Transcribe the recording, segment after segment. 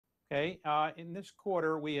Okay, in this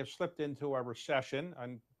quarter, we have slipped into a recession,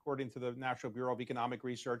 according to the National Bureau of Economic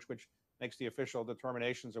Research, which makes the official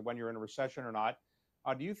determinations of when you're in a recession or not.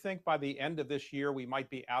 Do you think by the end of this year we might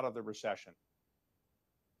be out of the recession?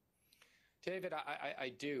 David,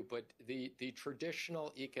 I do, but the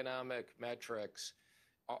traditional economic metrics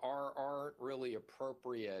aren't really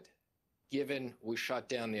appropriate given we shut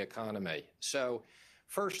down the economy. So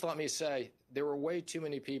first, let me say there were way too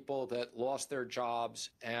many people that lost their jobs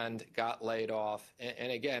and got laid off.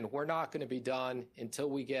 And again, we're not going to be done until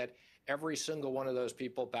we get every single one of those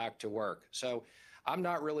people back to work. So I'm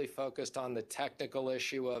not really focused on the technical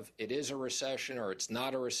issue of it is a recession or it's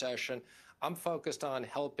not a recession. I'm focused on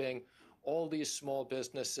helping all these small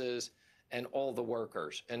businesses and all the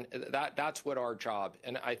workers. And that's what our job.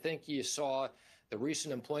 And I think you saw the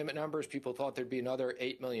recent employment numbers. People thought there'd be another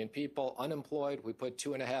 8 million people unemployed. We put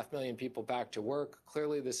 2.5 million people back to work.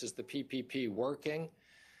 Clearly, this is the PPP working.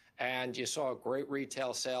 And you saw great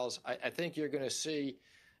retail sales. I think you're going to see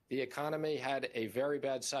the economy had a very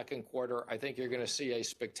bad second quarter. I think you're going to see a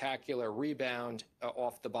spectacular rebound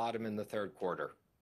off the bottom in the third quarter.